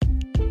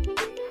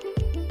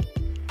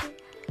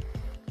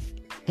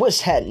What's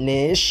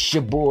happening? It's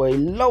your boy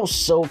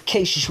Loso,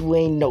 cases you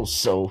ain't know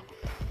so,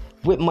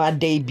 with my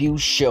debut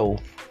show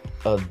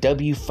of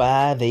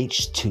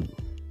W5H2,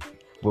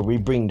 where we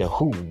bring the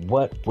who,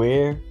 what,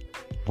 where,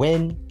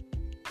 when,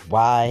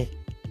 why,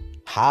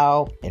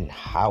 how, and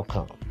how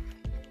come.